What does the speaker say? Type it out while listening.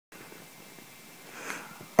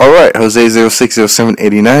Alright,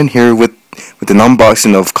 Jose060789 here with an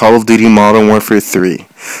unboxing of Call of Duty Modern Warfare 3.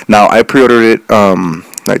 Now, I pre-ordered it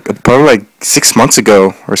probably like 6 months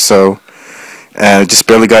ago or so, and I just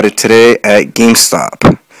barely got it today at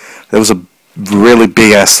GameStop. There was a really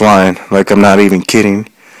big ass line, like I'm not even kidding.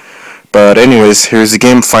 But anyways, here's the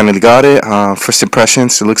game. Finally got it. First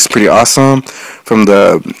impressions, it looks pretty awesome from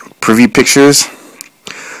the preview pictures.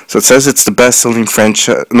 So it says it's the best-selling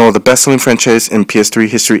franchise. No, the best-selling franchise in PS3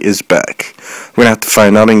 history is back. We're gonna have to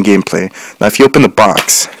find out in gameplay. Now, if you open the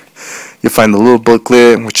box, you'll find the little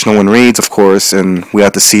booklet, which no one reads, of course, and we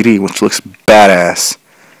have the CD, which looks badass.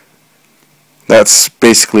 That's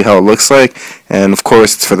basically how it looks like, and of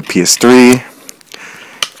course, it's for the PS3.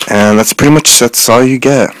 And that's all you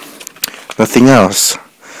get. Nothing else.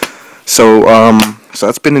 So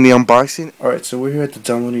that's been in the unboxing. Alright, so we're here at the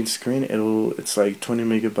downloading screen. It's like 20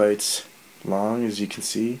 megabytes long, as you can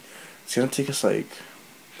see. It's gonna take us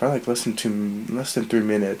probably less than 3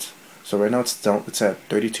 minutes. So right now it's at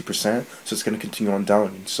 32%, so it's gonna continue on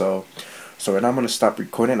downloading. So right now I'm gonna stop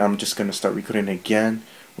recording. I'm just gonna start recording again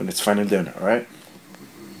when it's finally done. Alright.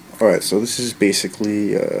 Alright, so this is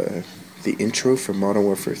basically the intro for Modern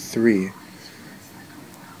Warfare 3.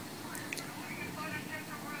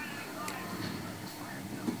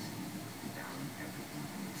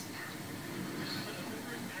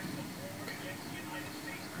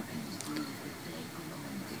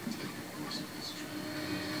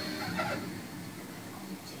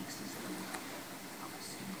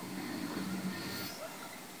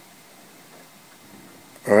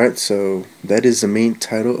 Alright, so that is the main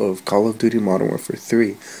title of Call of Duty Modern Warfare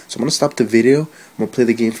 3. So I'm going to stop the video. I'm going to play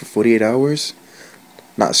the game for 48 hours.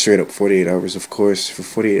 Not straight up 48 hours, of course. For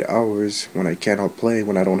 48 hours when I cannot play,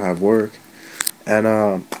 when I don't have work. And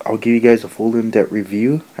I'll give you guys a full in-depth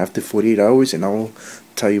review after 48 hours. And I'll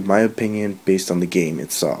tell you my opinion based on the game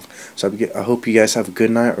itself. So I hope you guys have a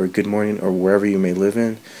good night or a good morning or wherever you may live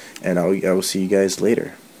in. And I will see you guys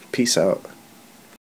later. Peace out.